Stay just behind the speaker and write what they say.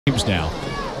games now.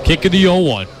 Kick of the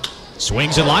 0-1.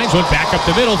 Swings and lines, one back up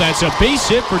the middle. That's a base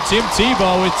hit for Tim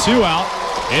Tebow with 2 out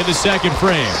in the second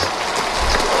frame.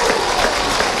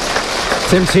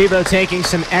 Tim Tebow taking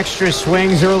some extra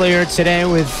swings earlier today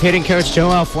with hitting coach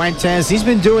Joel Fuentes. He's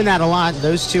been doing that a lot.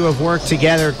 Those two have worked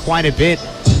together quite a bit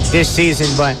this season,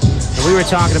 but we were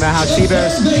talking about how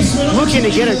Tebow's looking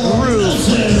to get a groove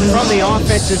from the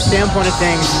offensive standpoint of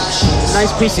things.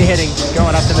 Nice piece of hitting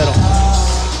going up the middle.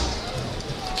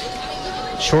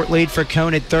 Short lead for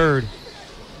Cone at third.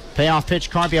 Payoff pitch,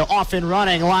 Carpio off and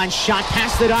running. Line shot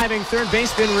past the diving third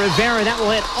baseman Rivera. That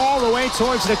will hit all the way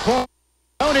towards the corner.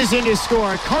 Cone is in to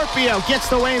score. Carpio gets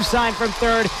the wave sign from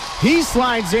third. He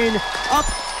slides in, up,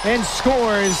 and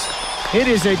scores. It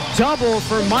is a double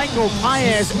for Michael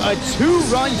Paez, a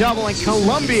 2-run double in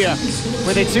Columbia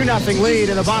with a 2-0 lead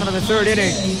in the bottom of the third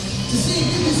inning.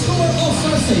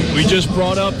 We just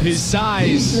brought up his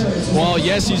size. While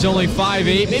yes, he's only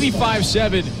 5'8", maybe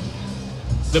 5'7",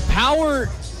 the power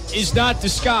is not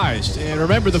disguised. And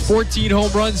remember the 14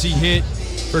 home runs he hit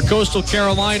for Coastal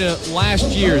Carolina last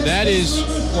year. That is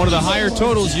one of the higher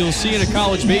totals you'll see in a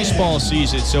college baseball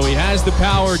season. So he has the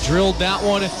power, drilled that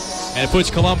one, and it puts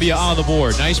Columbia on the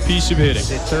board. Nice piece of hitting.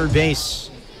 At third base.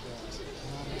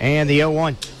 And the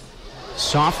 0-1.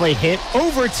 Softly hit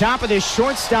over top of the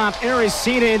shortstop,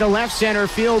 Aracena into left center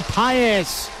field.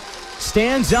 Paez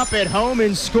stands up at home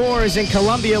and scores, and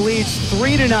Columbia leads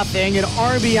 3-0. An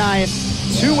RBI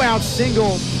 2-out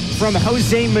single from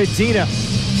Jose Medina.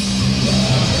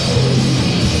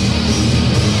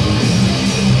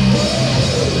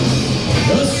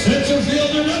 The center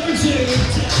fielder number 2.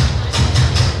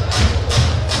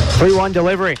 3-1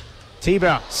 delivery.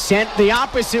 Tebow sent the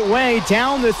opposite way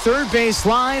down the third base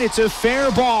line. It's a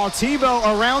fair ball. Tebow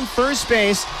around first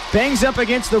base, bangs up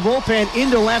against the bullpen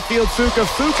into left field.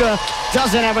 Fuka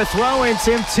doesn't have a throw, and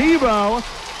Tim Tebow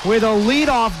with a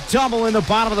leadoff double in the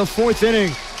bottom of the fourth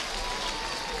inning.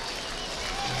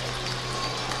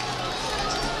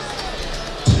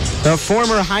 The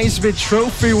former Heisman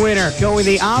Trophy winner going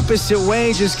the opposite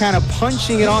way, just kind of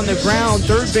punching it on the ground.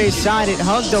 Third base side, it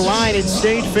hugged the line and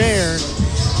stayed fair.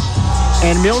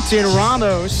 And Milton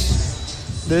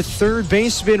Ramos, the third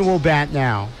baseman, will bat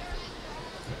now.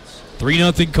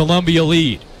 3-0 Columbia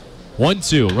lead.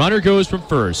 1-2. Runner goes from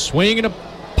first. Swing and a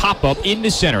pop-up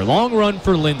into center. Long run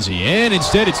for Lindsey. And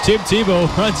instead it's Tim Tebow.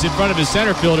 Runs in front of his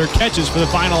center fielder. Catches for the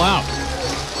final out.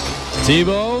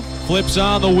 Tebow flips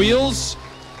on the wheels.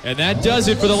 And that does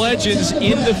it for the Legends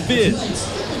in the fifth.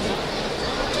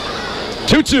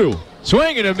 2-2.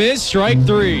 Swing and a miss. Strike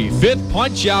 3. Fifth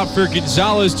punch out for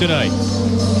Gonzalez tonight.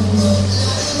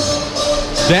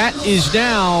 That is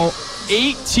now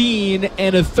 18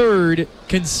 1/3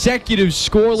 consecutive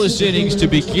scoreless innings to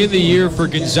begin the year for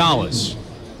Gonzalez.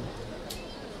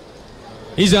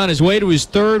 He's on his way to his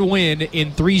third win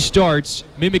in 3 starts,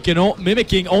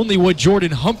 mimicking only what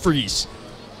Jordan Humphreys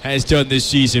has done this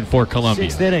season for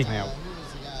Columbia. 6th inning.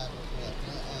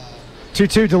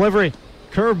 2-2 delivery.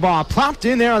 Curveball plopped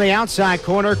in there on the outside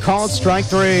corner, called strike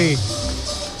 3.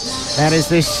 That is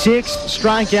the 6th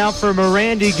strikeout for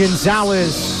Merandy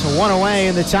Gonzalez. 1 away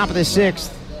in the top of the 6th.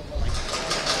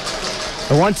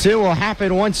 The 1-2 will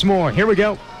happen once more. Here we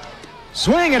go.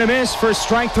 Swing and a miss for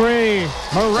strike 3.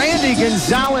 Merandy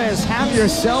Gonzalez, have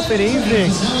yourself an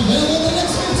evening.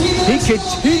 He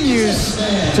continues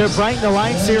to brighten the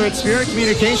lights here at Spirit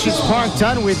Communications Park,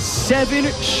 done with 7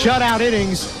 shutout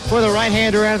innings for the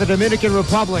right-hander out of the Dominican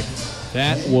Republic.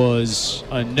 That was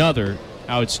another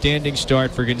outstanding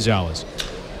start for Gonzalez.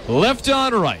 Left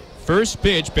on right. First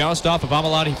pitch bounced off of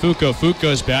Amelani Fuka.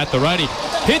 Fuka's bat. The righty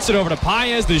hits it over to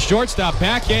Paez. The shortstop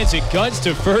backhands it, guns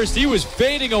to first. He was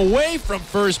fading away from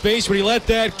first base when he let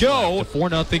that go.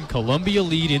 4-0 Columbia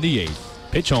lead in the 8th.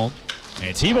 Pitch home.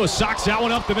 And Tebow socks that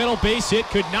one up the middle. Base hit,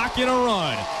 could knock in a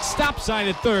run. Stop sign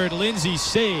at third. Lindsey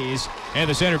stays. And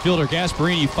the center fielder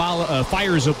Gasparini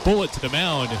fires a bullet to the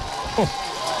mound.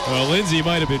 Well, Lindsey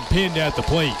might have been pinned at the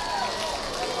plate.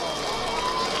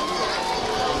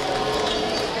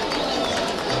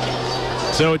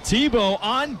 So Tebow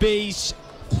on base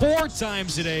 4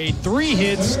 times today, 3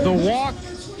 hits, the walk.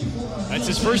 That's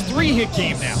his first 3-hit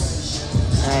game now.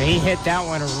 And he hit that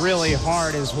one really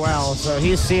hard as well. So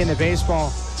he's seeing the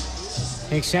baseball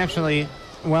exceptionally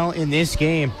well in this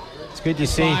game. It's good to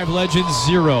see. 5 Legends,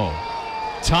 0.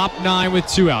 Top 9 with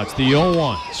 2 outs. The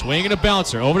 0-1. Swing and a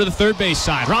bouncer over to the third base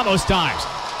side. Ramos dives.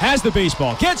 Has the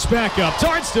baseball. Gets back up.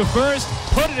 Darts to first.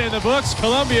 Put it in the books.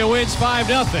 Columbia wins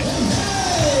 5-0.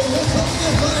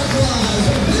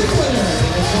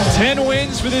 10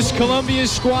 wins for this Columbia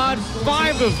squad.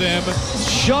 5 of them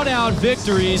shutout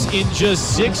victories in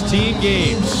just 16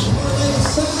 games.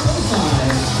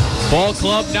 Ball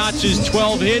club notches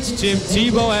 12 hits. Tim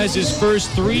Tebow has his first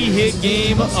 3-hit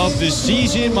game of the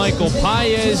season. Michael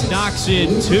Paez knocks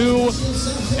in 2.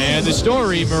 And the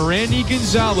story, Merandy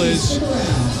Gonzalez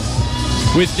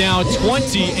with now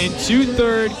 20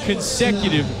 2/3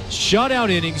 consecutive shutout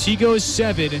innings. He goes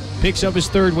 7, picks up his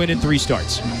 3rd win in 3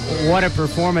 starts. What a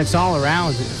performance all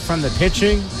around, from the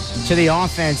pitching to the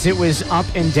offense. It was up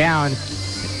and down.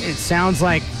 It sounds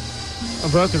like a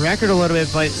broken record a little bit,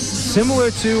 but similar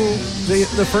to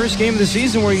the first game of the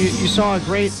season where you saw a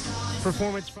great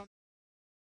performance from